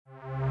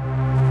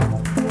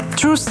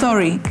True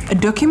Story, a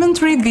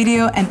documentary,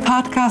 video, and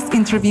podcast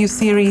interview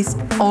series,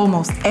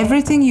 almost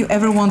everything you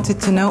ever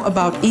wanted to know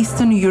about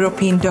Eastern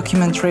European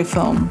documentary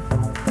film.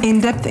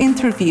 In-depth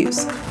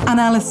interviews,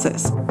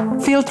 analysis,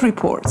 field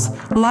reports,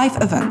 live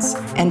events,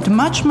 and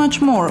much,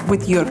 much more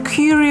with your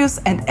curious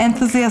and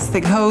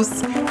enthusiastic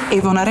hosts,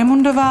 Ivona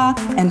Remundová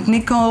and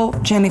Nicole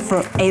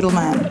Jennifer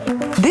Edelman.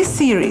 This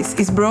series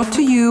is brought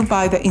to you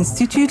by the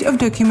Institute of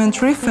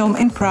Documentary Film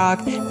in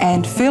Prague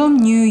and Film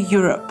New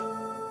Europe.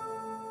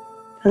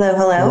 Hello,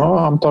 hello. No,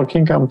 I'm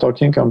talking.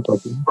 You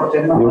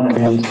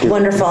can't hear.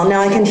 Wonderful.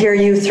 Now I can hear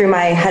you through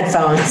my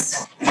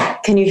headphones.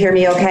 Can you hear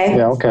me okay?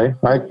 Yeah, okay.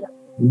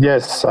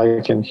 Yes, I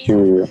can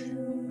hear you.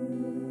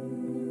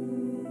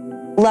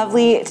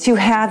 Lovely to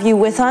have you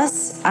with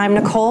us. I'm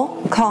Nicole,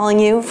 calling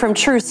you from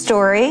True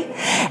Story.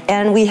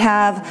 And we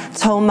have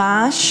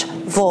Tomasz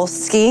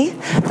Wolski,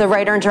 the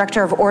writer and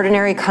director of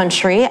Ordinary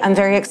Country. I'm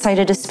very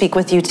excited to speak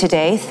with you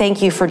today.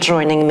 Thank you for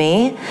joining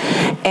me.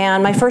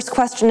 And my first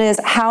question is,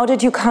 how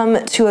did you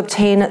come to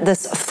obtain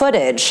this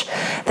footage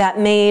that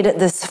made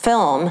this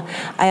film?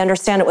 I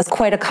understand it was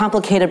quite a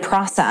complicated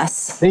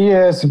process.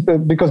 Yes,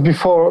 because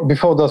before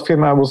that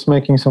film, I was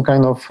making some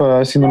kind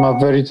of cinema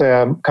verite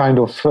kind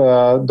of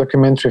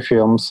documentary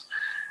films.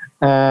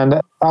 And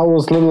I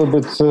was a little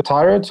bit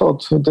tired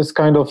of this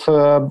kind of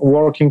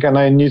working, and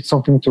I need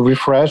something to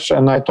refresh.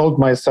 And I told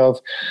myself,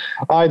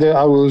 either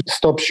I will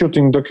stop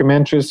shooting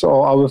documentaries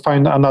or I will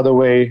find another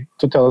way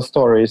to tell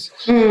stories.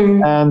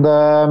 And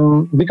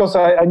because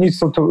I need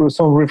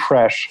some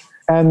refresh.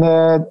 And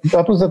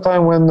that was the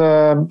time when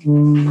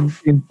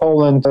in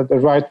Poland, the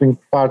right-wing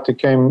party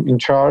came in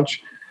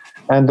charge.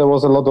 And there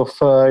was a lot of,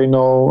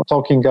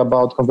 talking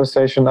about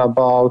conversation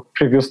about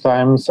previous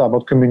times,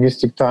 about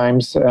communistic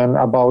times, and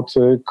about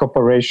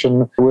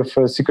cooperation with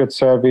Secret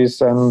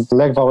Service. And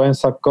Lech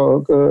Wałęsa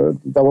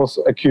that was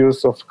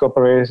accused of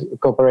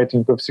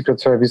cooperating with Secret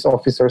Service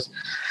officers.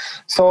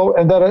 So,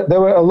 and there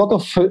were a lot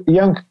of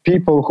young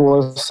people who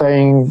were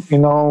saying,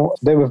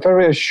 they were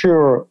very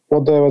sure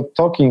what they were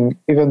talking,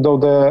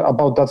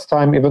 about that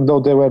time, even though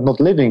they were not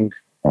living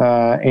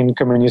in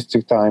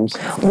communistic times.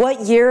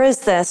 What year is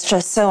this,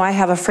 just so I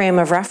have a frame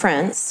of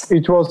reference?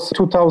 It was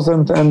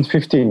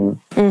 2015.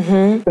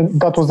 Mm-hmm.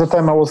 And that was the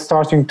time I was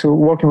starting to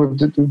working with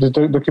the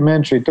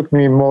documentary. It took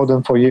me more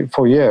than 4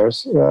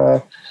 years.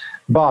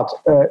 But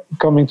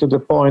coming to the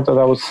point that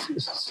I was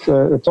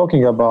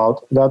talking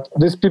about, that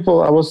these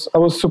people, I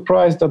was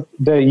surprised that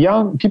the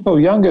young people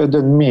younger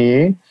than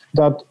me,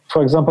 that,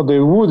 for example, they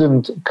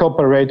wouldn't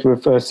cooperate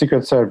with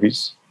Secret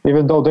Service,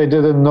 even though they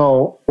didn't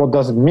know what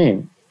does it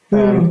mean.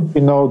 And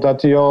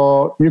that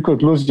you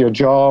could lose your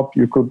job,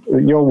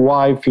 your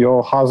wife,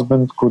 your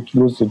husband could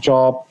lose the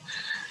job,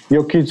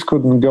 your kids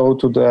couldn't go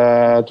to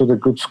the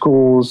good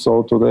schools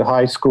or to the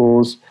high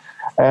schools,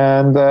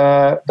 and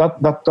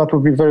that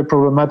would be very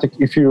problematic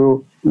if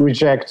you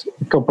reject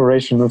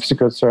cooperation with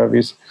Secret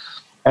Service.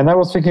 And I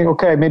was thinking,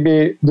 okay,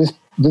 maybe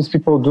these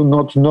people do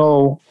not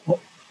know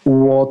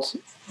what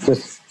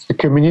the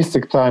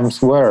communistic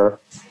times were.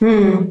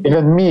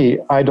 Even me,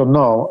 I don't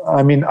know.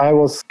 I mean, I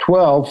was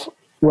 12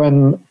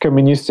 when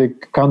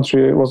communistic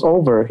country was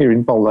over here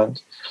in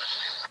Poland.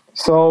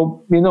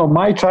 So,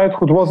 my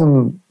childhood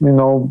wasn't,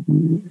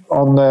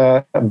 on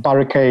the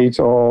barricades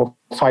or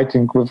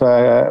fighting with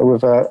a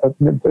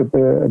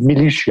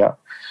militia.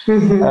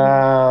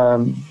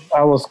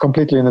 I was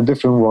completely in a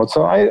different world.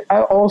 So I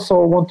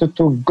also wanted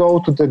to go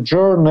to the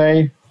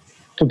journey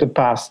to the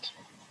past,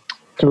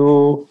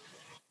 to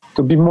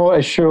be more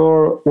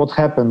sure what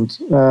happened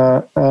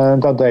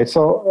that day.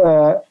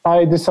 So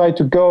I decided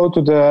to go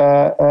to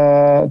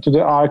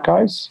the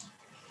archives,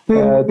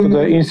 to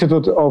the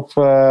Institute of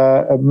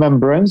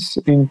Remembrance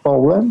in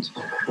Poland,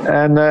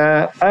 and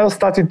I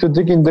started to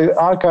dig in the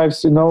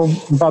archives,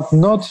 but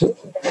not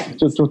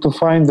to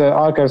find the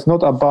archives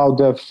not about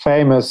the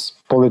famous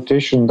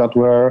politicians that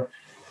were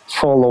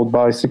followed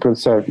by Secret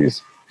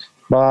Service,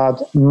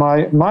 but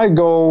my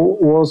goal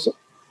was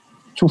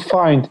to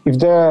find if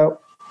there.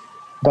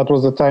 That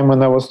was the time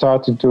when I was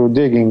starting to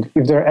digging.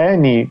 If there are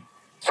any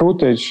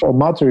footage or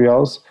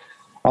materials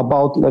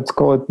about, let's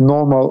call it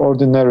normal,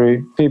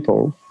 ordinary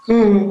people,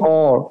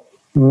 or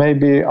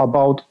maybe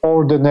about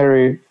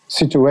ordinary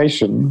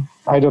situation,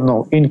 I don't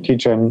know, in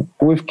kitchen,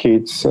 with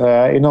kids,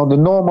 the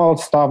normal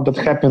stuff that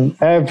happened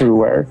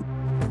everywhere.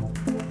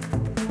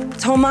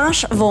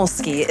 Tomasz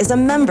Wolski is a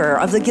member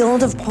of the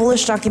Guild of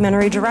Polish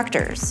Documentary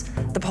Directors,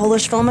 the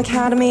Polish Film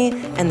Academy,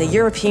 and the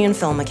European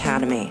Film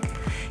Academy.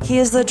 He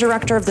is the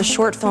director of the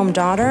short film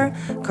Daughter,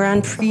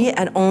 Grand Prix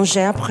at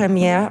Angers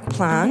Premier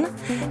Plan,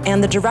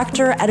 and the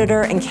director,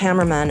 editor, and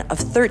cameraman of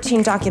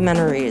 13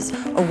 documentaries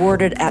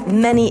awarded at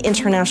many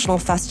international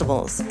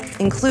festivals,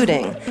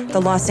 including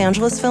the Los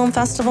Angeles Film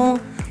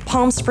Festival,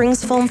 Palm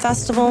Springs Film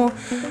Festival,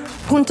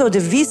 Punto de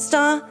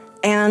Vista,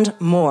 and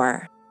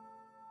more.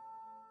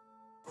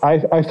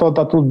 I thought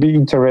that would be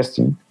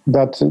interesting,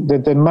 that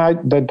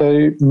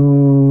there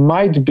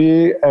might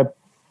be a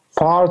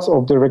parts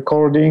of the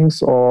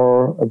recordings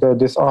or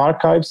these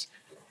archives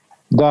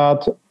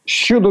that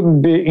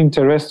shouldn't be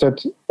interested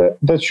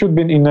that should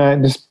be in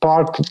this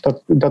part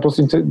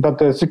that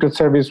the Secret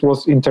Service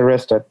was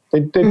interested.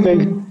 They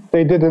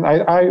didn't.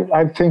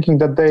 I'm thinking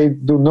that they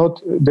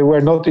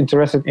were not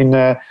interested in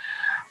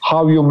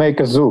how you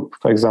make a soup,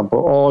 for example,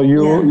 or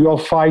your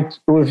fight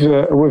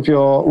with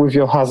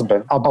your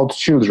husband about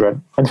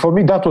children. And for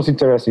me, that was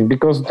interesting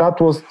because that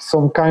was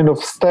some kind of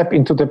step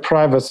into the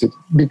privacy,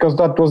 because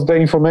that was the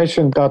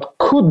information that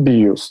could be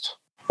used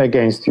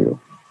against you,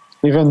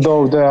 even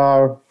though they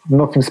are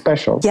nothing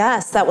special.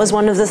 Yes, that was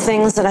one of the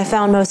things that I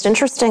found most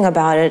interesting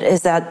about it,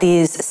 is that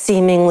these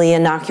seemingly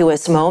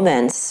innocuous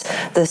moments,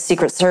 the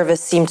Secret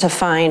Service seemed to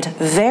find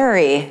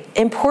very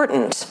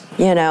important,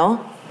 you know?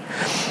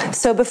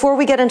 So before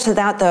we get into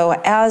that, though,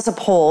 as a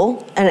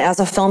Pole and as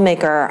a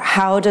filmmaker,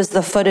 how does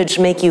the footage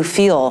make you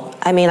feel?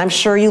 I mean, I'm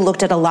sure you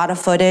looked at a lot of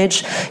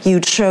footage.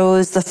 You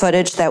chose the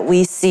footage that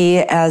we see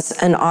as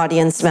an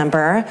audience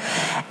member.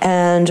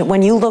 And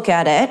when you look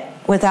at it,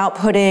 without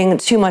putting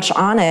too much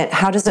on it,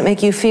 how does it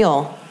make you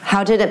feel?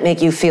 How did it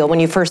make you feel when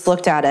you first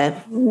looked at it?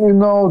 You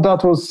know,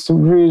 that was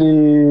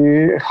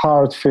really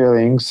hard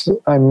feelings.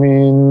 I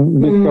mean,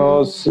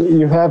 because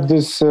you have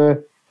this...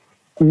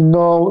 you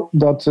know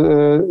that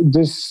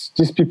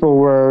these people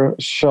were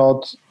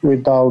shot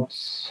without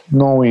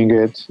knowing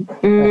it,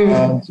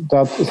 and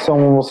that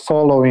someone was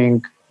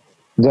following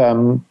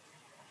them.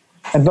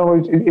 And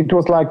no, it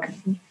was like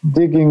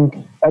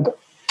digging at.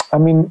 I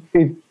mean,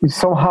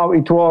 somehow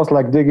it was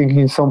like digging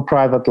in some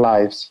private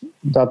lives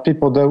that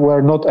people that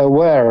were not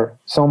aware.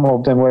 Some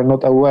of them were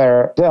not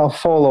aware. They are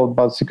followed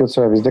by the Secret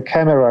Service. The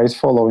camera is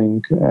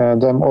following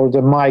them, or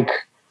the mic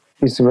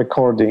is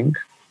recording.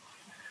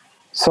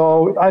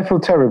 So I feel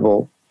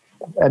terrible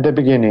at the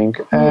beginning.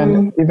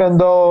 And even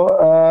though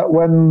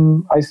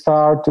when I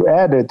start to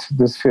edit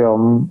this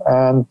film,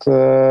 and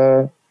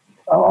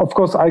of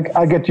course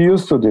I get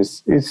used to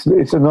this.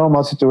 It's a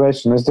normal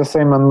situation. It's the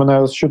same when I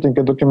was shooting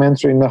a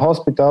documentary in the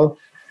hospital.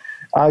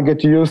 I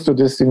get used to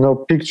this,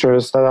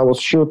 pictures that I was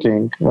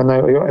shooting.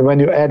 When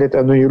you edit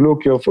and when you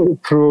look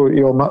through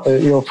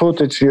your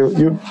footage,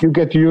 you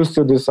get used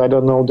to this. I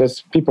don't know.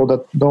 There's people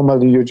that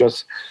normally you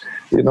just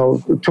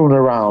turn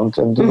around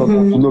and do not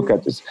look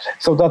at this.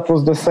 So that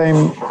was the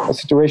same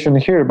situation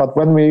here. But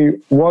when we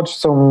watched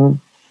some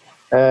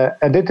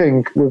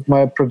editing with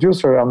my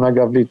producer, Anna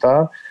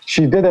Gawlita,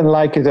 she didn't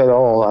like it at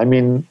all. I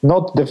mean,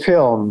 not the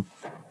film,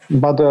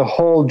 but the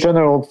whole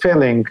general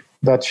feeling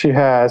that she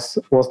has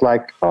was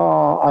like,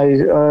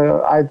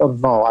 I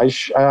don't know.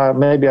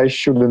 Maybe I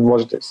shouldn't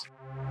watch this.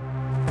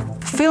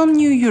 Film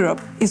New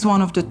Europe is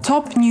one of the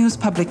top news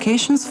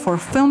publications for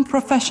film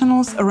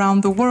professionals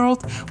around the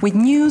world, with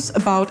news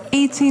about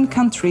 18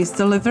 countries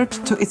delivered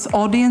to its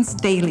audience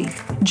daily.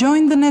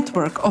 Join the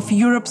network of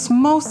Europe's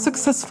most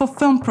successful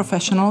film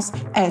professionals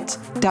at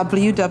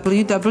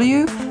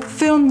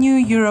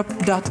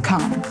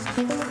www.filmneweurope.com.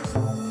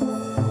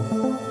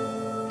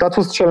 That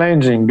was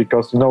challenging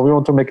because, we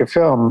want to make a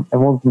film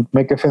and want to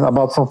make a film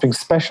about something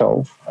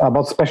special,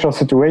 about special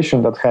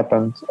situation that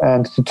happened,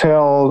 and to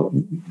tell,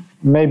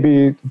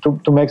 maybe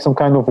to make some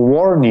kind of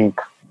warning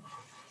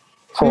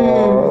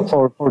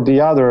for the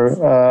other,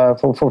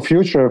 for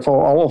future,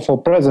 for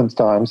present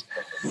times.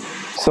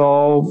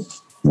 So,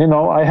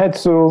 I had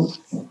to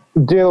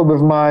deal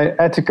with my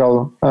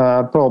ethical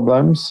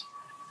problems.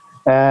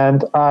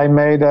 And I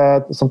made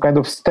some kind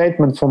of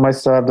statement for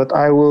myself that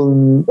I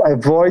will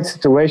avoid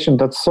situation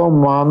that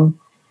someone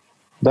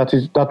that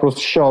was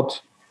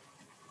shot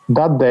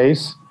that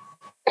days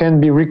can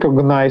be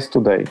recognized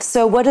today.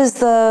 So what does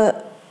the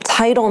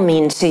title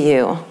mean to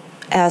you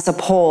as a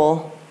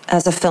Pole,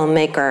 as a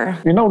filmmaker?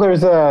 There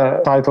is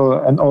a title,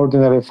 An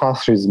Ordinary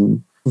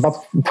Fascism. But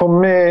for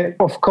me,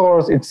 of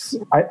course,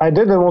 I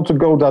didn't want to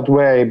go that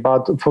way,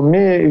 but for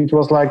me, it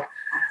was like,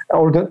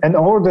 an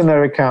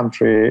ordinary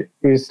country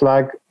is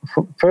like,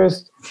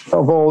 first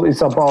of all,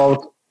 it's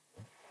about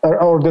an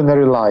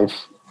ordinary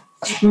life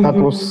that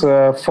was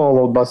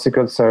followed by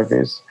Secret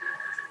Service,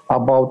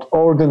 about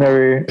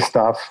ordinary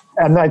stuff.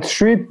 And I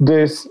treat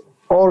this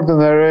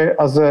ordinary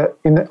as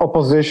in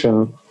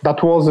opposition.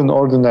 That wasn't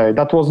ordinary,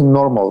 that wasn't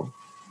normal.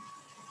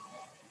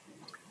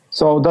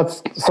 So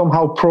that's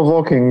somehow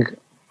provoking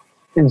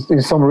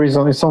in some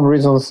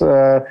reasons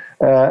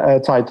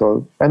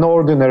title, An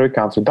Ordinary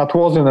Country. That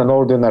wasn't an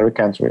ordinary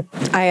country.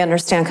 I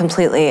understand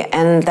completely,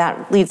 and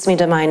that leads me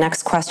to my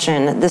next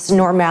question, this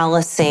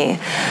normalcy.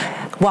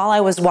 While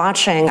I was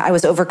watching, I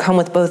was overcome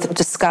with both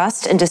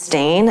disgust and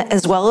disdain,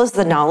 as well as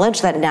the knowledge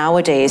that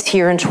nowadays,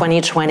 here in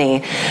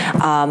 2020,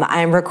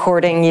 I'm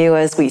recording you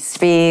as we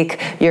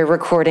speak, you're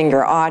recording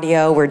your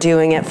audio, we're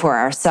doing it for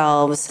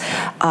ourselves.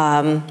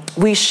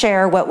 We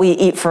share what we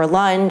eat for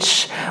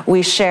lunch,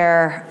 we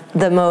share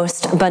the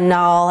most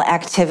banal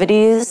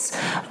activities.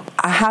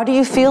 How do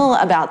you feel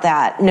about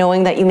that,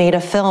 knowing that you made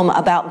a film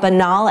about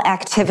banal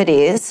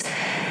activities,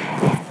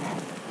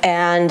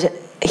 and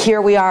here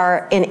we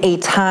are in a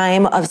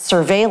time of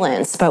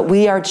surveillance, but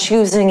we are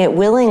choosing it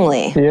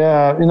willingly?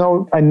 Yeah,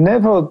 I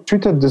never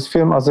treated this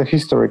film as a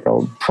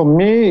historical. For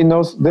me,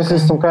 this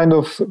is some kind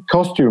of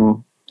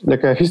costume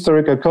like a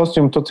historical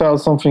costume to tell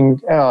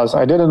something else.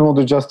 I didn't want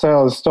to just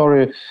tell a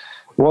story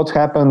what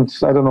happened,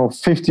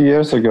 50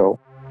 years ago.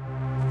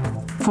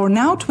 For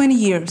now 20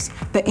 years,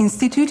 the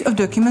Institute of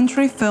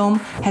Documentary Film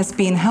has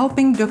been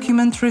helping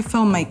documentary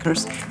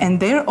filmmakers and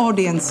their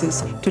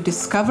audiences to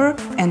discover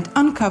and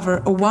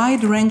uncover a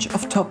wide range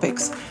of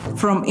topics,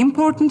 from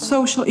important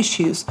social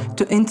issues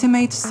to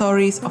intimate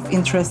stories of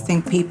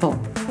interesting people.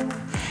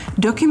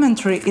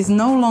 Documentary is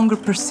no longer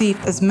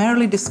perceived as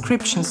merely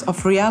descriptions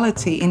of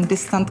reality in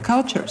distant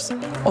cultures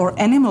or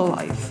animal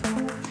life.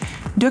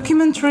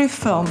 Documentary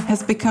film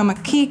has become a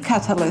key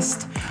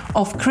catalyst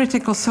of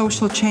critical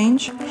social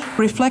change,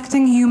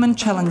 reflecting human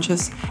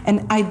challenges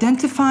and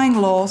identifying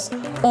laws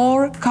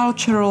or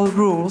cultural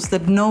rules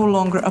that no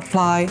longer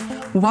apply,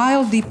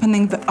 while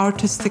deepening the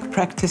artistic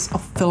practice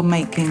of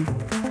filmmaking.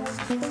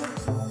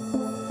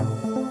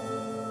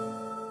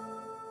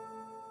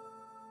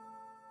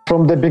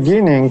 From the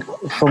beginning,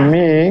 for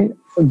me,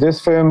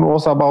 this film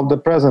was about the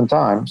present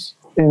times.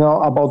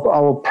 About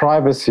our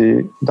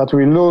privacy, that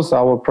we lose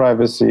our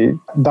privacy,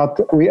 that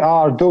we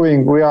are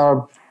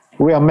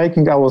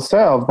making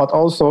ourselves, but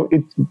also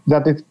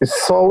that it is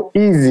so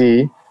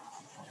easy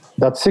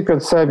that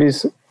Secret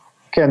Service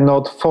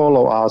cannot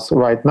follow us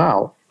right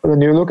now. When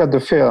you look at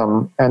the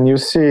film and you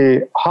see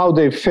how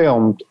they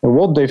filmed,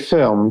 what they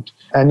filmed,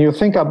 and you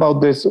think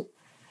about this,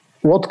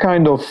 what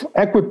kind of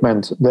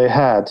equipment they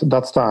had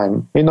that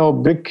time,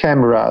 big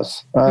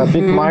cameras,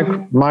 big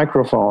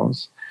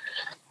microphones.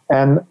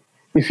 And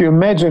if you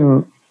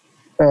imagine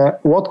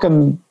what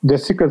the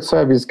Secret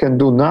Service can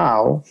do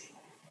now,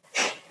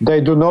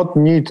 they do not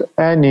need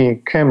any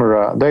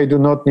camera. They do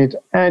not need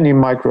any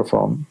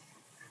microphone.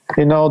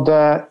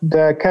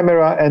 The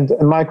camera and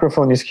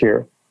microphone is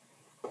here.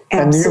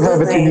 Absolutely. And you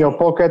have it in your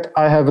pocket.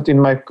 I have it in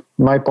my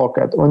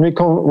pocket.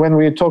 When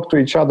we talk to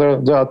each other,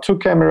 there are two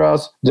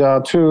cameras, there are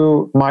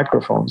two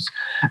microphones,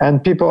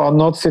 and people are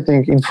not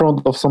sitting in front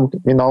of some,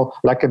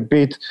 like a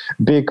big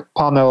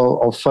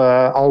panel of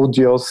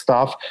audio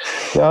stuff.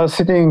 They are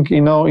sitting,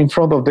 in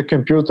front of the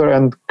computer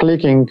and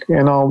clicking,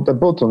 the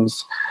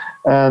buttons,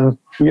 and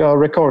we are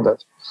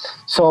recorded.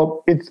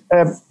 So it's.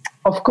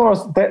 Of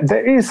course,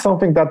 there is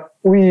something that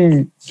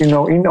we,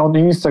 on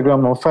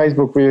Instagram or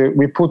Facebook,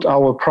 we put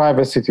our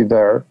privacy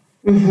there.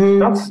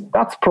 Mm-hmm.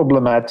 That's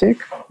problematic,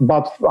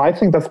 but I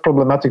think that's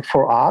problematic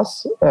for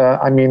us.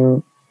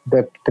 The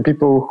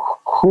people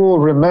who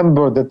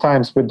remember the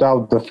times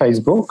without the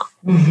Facebook,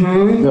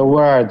 they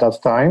were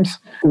that times.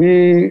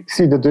 We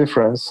see the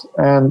difference,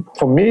 and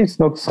for me, it's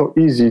not so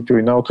easy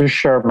to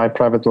share my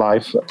private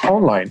life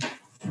online.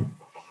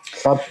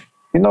 But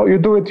you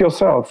do it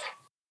yourself.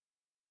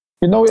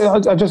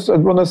 I just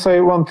want to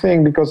say one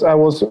thing, because I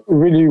was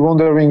really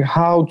wondering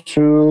how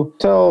to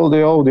tell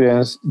the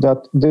audience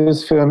that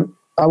this film,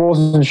 I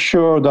wasn't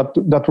sure that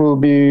will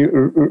be,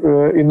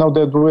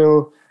 that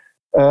will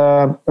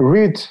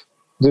read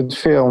the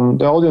film.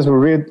 The audience will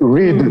read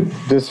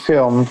this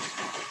film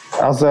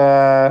as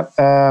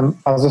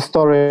a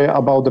story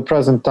about the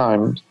present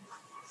time.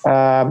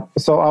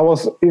 So I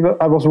was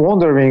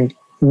wondering,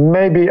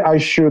 maybe I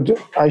should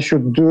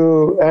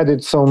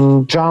edit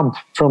some jump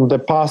from the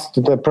past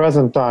to the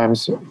present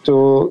times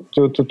to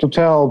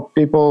tell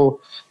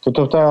people, to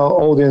tell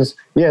audience,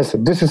 yes,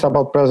 this is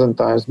about present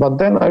times. But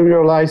then I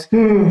realized,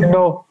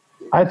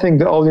 I think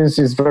the audience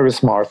is very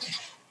smart,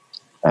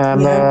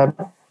 and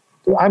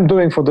I'm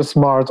doing for the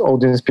smart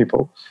audience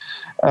people.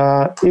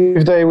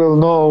 If they will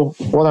know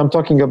what I'm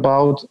talking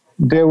about,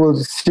 they will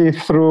see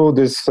through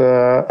this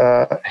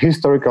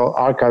historical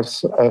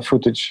archives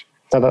footage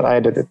that I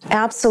edited.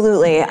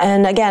 Absolutely.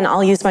 And again,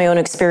 I'll use my own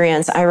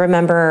experience. I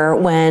remember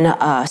when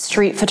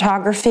street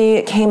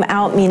photography came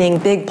out, meaning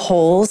big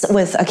poles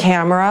with a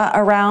camera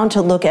around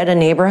to look at a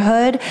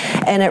neighborhood,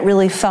 and it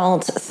really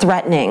felt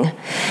threatening.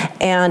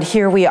 And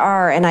here we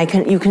are, and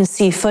you can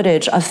see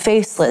footage of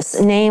faceless,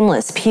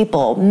 nameless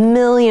people,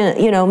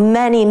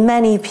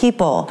 many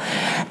people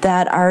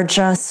that are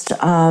just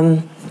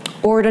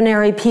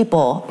ordinary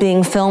people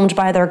being filmed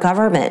by their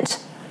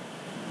government.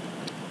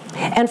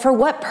 And for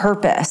what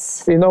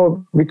purpose?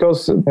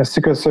 Because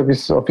Secret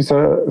Service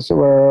officers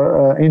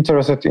were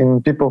interested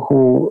in people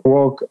who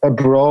work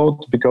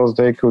abroad because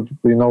they could,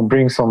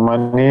 bring some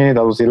money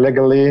that was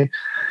illegally.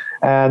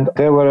 And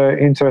they were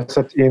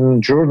interested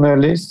in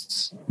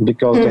journalists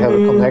because they have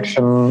a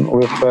connection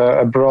with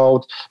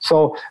abroad.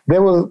 So they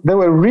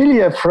were really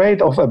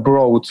afraid of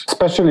abroad,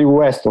 especially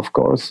West, of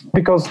course,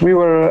 because we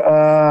were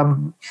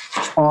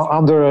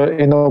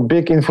under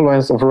big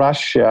influence of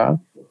Russia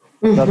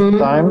that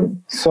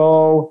time.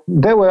 So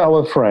they were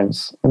our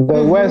friends, and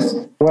the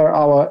West were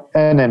our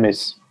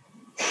enemies.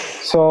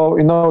 So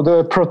they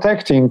were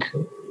protecting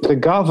the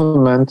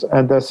government,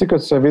 and the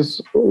Secret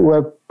Service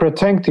were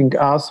protecting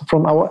us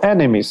from our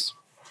enemies.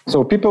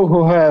 So people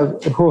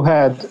who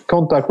had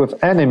contact with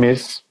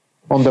enemies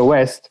on the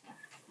West,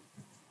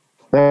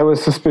 they were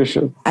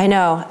suspicious. I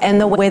know.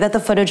 And the way that the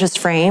footage is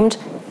framed,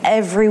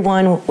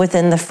 everyone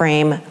within the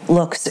frame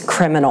looks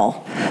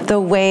criminal.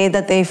 The way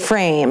that they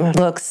frame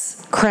looks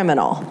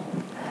criminal.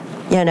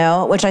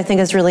 which I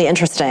think is really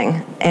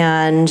interesting.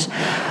 And,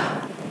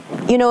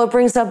 it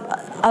brings up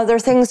other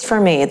things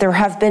for me. There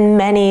have been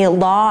many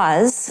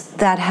laws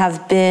that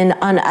have been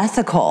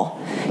unethical.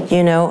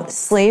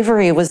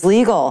 Slavery was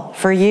legal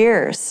for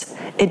years.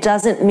 It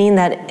doesn't mean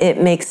that it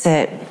makes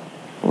it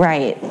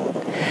right.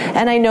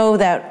 And I know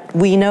that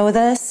we know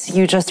this.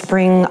 You just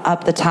bring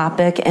up the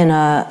topic in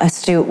an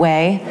astute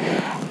way,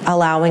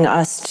 allowing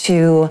us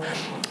to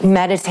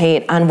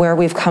meditate on where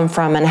we've come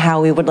from and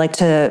how we would like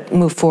to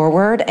move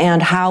forward,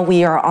 and how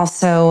we are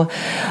also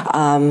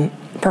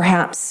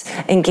perhaps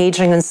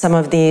engaging in some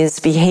of these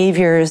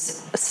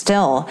behaviors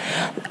still.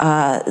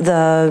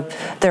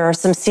 There are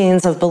some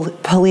scenes of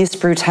police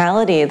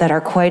brutality that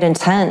are quite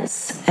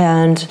intense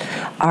and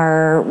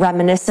are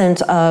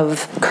reminiscent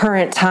of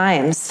current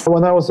times.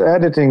 When I was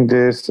editing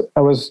this,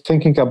 I was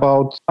thinking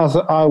about as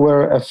I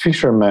were a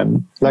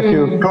fisherman, like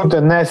you put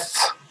the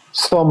nests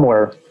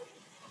somewhere.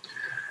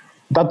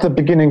 That's the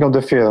beginning of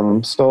the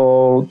film.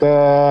 So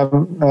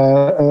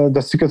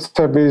the Secret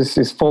Service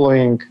is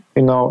following,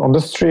 on the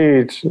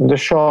street, in the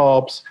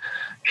shops,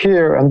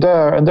 here and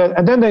there, and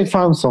then they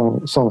found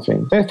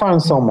something. They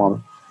found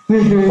someone.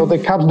 So they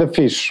catch the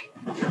fish.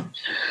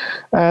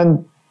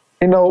 And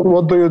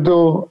what do you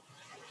do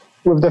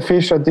with the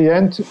fish at the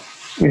end?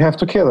 You have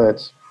to kill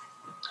it.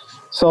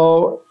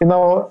 So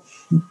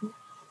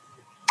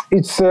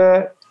it's.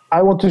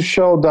 I want to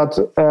show that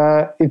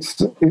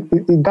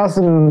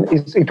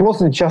it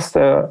wasn't just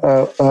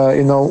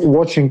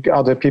watching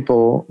other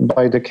people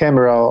by the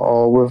camera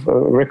or with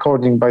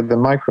recording by the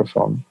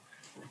microphone.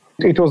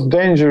 It was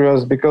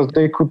dangerous because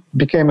they could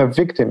become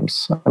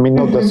victims. I mean,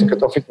 not the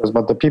secret officers,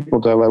 but the people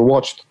that were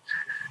watched.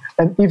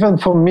 And even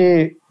for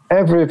me,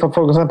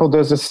 for example,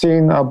 there's a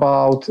scene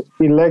about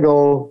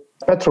illegal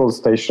petrol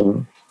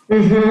station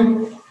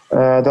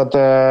that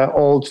the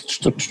old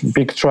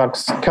big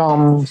trucks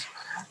come.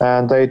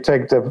 And they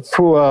take the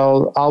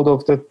fuel out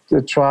of the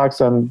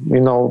trucks and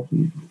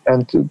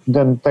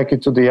then take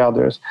it to the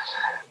others.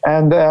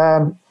 And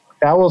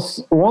I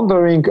was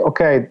wondering,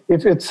 okay,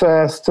 if it's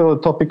still a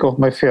topic of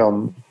my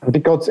film,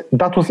 because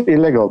that was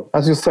illegal,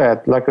 as you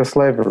said, like a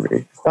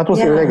slavery. That was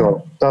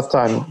illegal that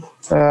time.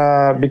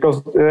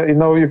 Because,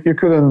 you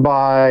couldn't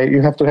buy,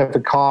 you have to have the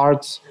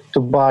cards to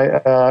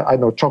buy,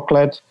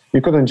 chocolate.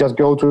 You couldn't just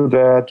go to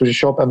the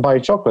shop and buy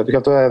chocolate. You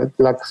have to have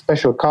like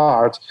special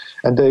cards,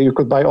 and you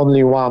could buy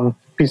only one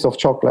piece of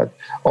chocolate.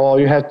 Or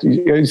it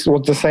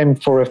was the same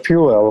for a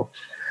fuel.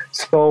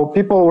 So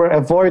people were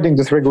avoiding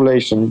this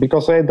regulation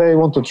because they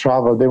want to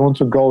travel, they want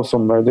to go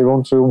somewhere, they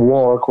want to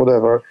work,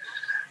 whatever.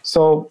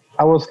 So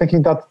I was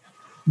thinking that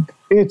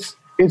it's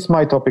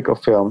my topic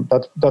of film,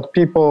 that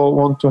people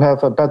want to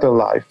have a better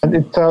life. And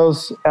it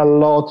tells a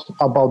lot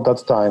about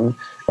that time.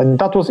 And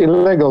that was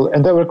illegal,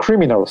 and they were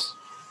criminals.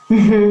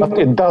 But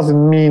it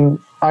doesn't mean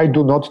I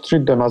do not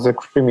treat them as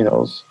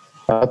criminals.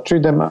 I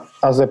treat them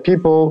as a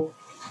people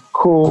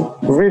who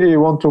really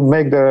want to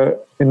make their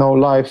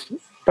life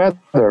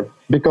better,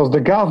 because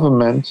the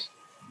government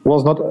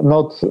was not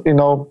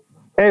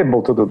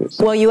able to do this.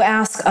 Well, you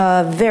ask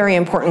a very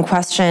important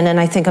question, and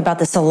I think about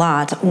this a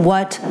lot.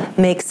 What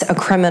makes a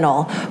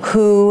criminal?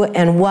 Who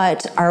and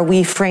what are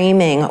we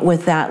framing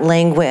with that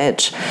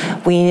language?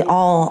 We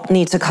all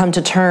need to come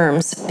to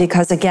terms,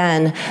 because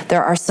again,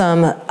 there are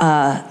some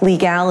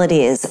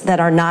legalities that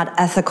are not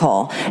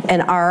ethical,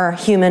 and our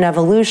human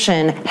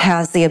evolution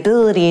has the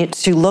ability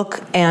to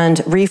look and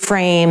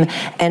reframe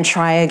and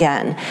try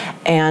again.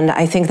 And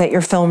I think that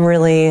your film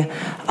really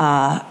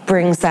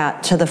brings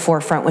that to the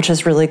forefront, which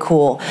is really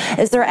cool.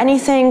 Is there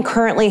anything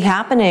currently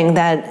happening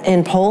that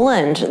in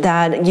Poland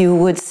that you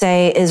would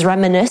say is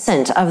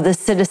reminiscent of the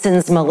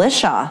citizens'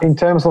 militia? In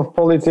terms of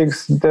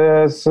politics,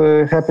 there's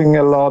happening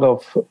a lot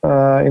of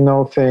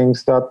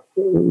things that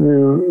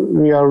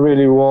we are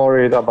really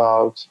worried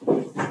about.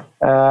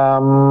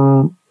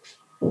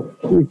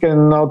 We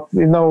cannot,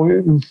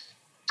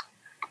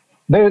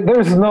 There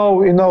is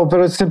no,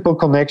 very simple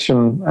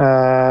connection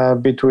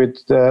between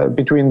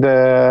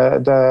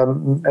the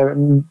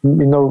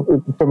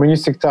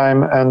communistic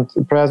time and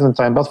present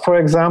time. But for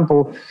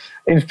example,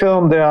 in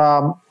film there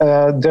are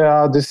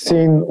the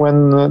scene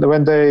when the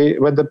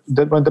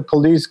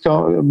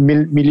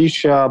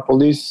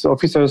police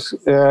officers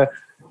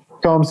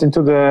comes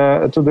into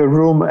the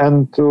room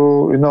and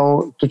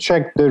to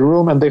check the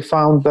room, and they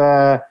found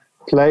the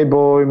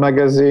Playboy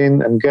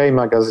magazine and gay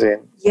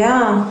magazine.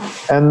 Yeah.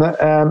 And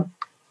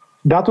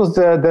that was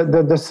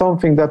the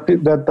something that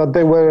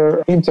they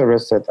were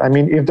interested. I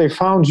mean, if they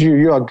found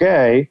you are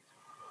gay,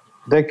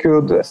 they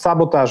could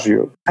sabotage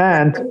you.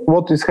 And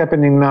what is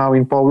happening now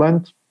in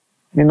Poland?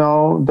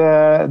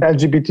 The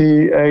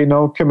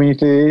LGBT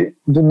community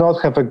do not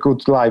have a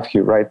good life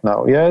here right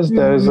now. Yes,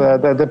 there's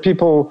the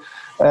people.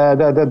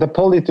 The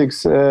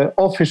politics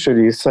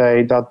officially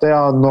say that they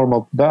are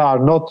normal. They are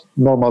not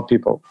normal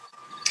people.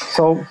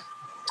 So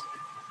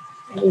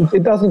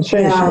it doesn't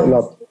change a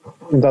lot.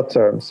 in that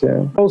terms,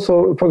 yeah.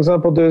 Also, for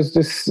example, there's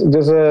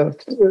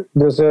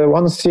a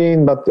one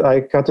scene, but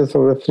I cut it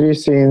over 3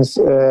 scenes.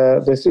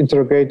 This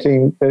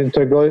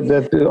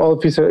that the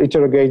officer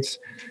interrogates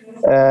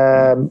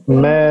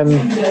man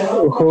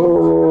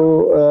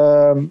who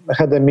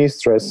had a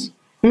mistress,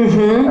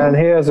 and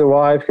he has a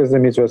wife, he has a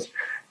mistress.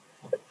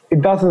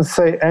 It doesn't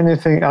say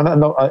anything.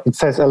 No, it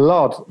says a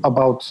lot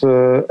about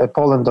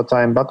Poland at the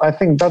time, but I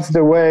think that's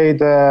the way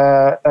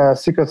the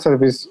Secret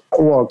Service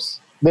works.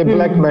 They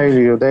blackmail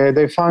you.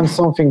 They find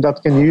something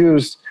that can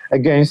use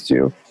against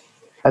you,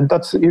 and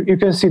that's you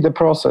can see the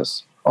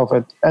process of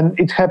it. And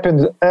it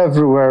happened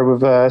everywhere with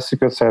the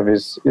Secret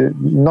Service,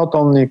 not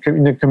only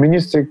in the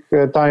communistic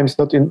times,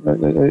 not in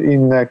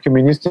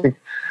communistic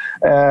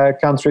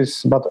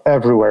countries, but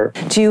everywhere.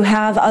 Do you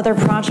have other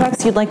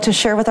projects you'd like to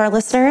share with our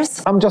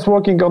listeners? I'm just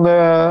working on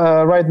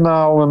right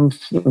now. I'm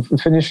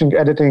finishing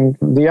editing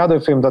the other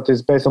film that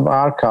is based on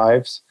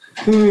archives.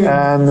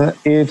 And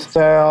it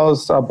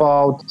tells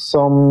about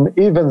some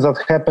events that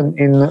happened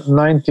in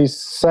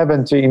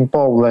 1970 in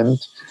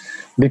Poland,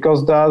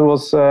 because that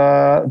was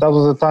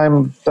a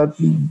time that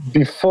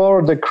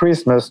before the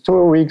Christmas,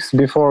 2 weeks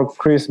before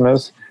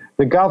Christmas,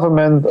 the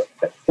government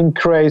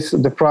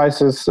increased the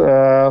prices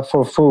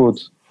for food,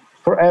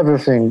 for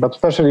everything, but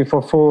especially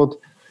for food,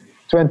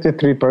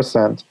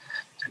 23%.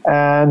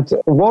 And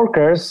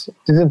workers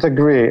didn't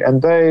agree,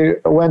 and they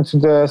went to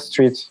the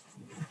streets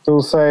to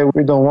say,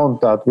 we don't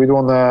want that. We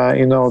want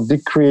to,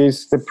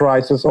 decrease the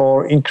prices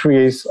or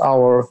increase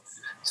our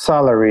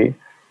salary.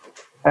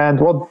 And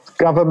what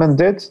government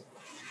did?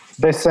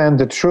 They sent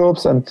the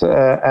troops and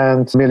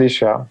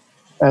militia,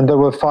 and they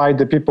will fight.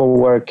 The people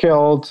were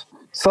killed.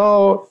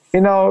 So,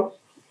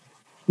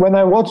 when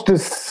I watch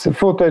this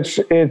footage,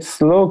 it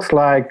looks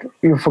like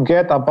you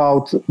forget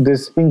about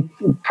this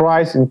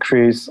price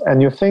increase, and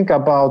you think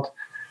about,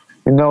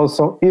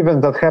 some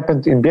event that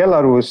happened in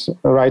Belarus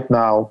right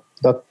now,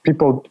 that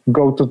people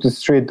go to the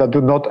street that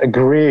do not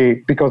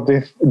agree because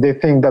they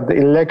think that the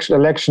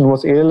election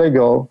was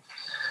illegal,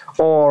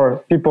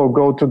 or people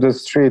go to the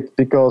street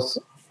because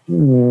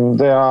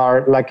they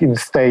are, like in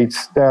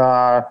States, they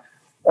are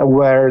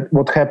aware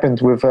what happened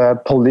with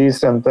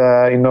police and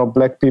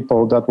black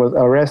people that were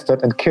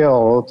arrested and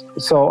killed.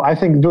 So I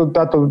think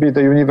that will be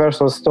the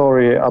universal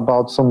story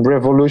about some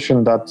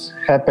revolution that's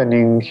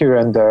happening here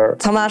and there.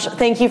 Tomasz,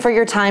 thank you for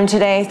your time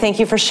today. Thank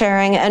you for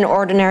sharing An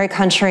Ordinary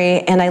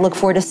Country, and I look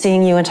forward to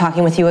seeing you and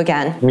talking with you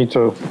again. Me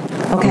too.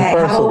 Okay. In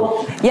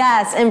person.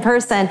 Yes, in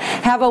person.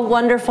 Have a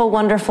wonderful,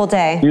 wonderful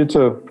day. You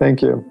too.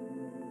 Thank you.